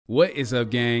What is up,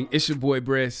 gang? It's your boy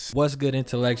Briss. What's good,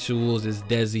 intellectuals? It's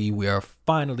Dezzy. We are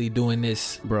finally doing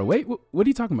this. Bro, wait, what are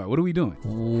you talking about? What are we doing?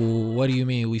 What do you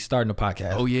mean we starting a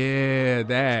podcast? Oh yeah,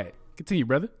 that. Continue,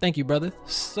 brother. Thank you, brother.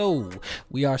 So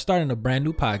we are starting a brand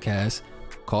new podcast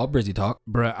called Brizzy Talk.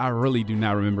 Bro, I really do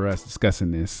not remember us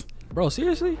discussing this. Bro,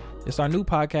 seriously? It's our new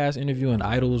podcast interviewing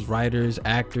idols, writers,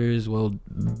 actors, well,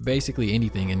 basically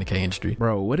anything in the K industry.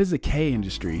 Bro, what is the K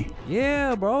industry?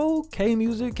 Yeah, bro. K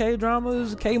music, K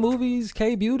dramas, K movies,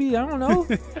 K beauty. I don't know.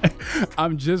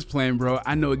 I'm just playing, bro.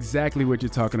 I know exactly what you're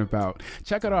talking about.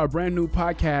 Check out our brand new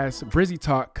podcast, Brizzy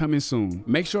Talk, coming soon.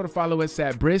 Make sure to follow us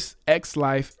at Briss, X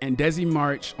Life, and Dezzy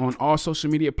March on all social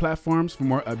media platforms for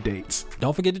more updates.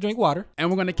 Don't forget to drink water. And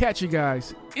we're going to catch you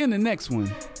guys in the next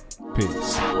one.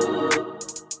 Peace.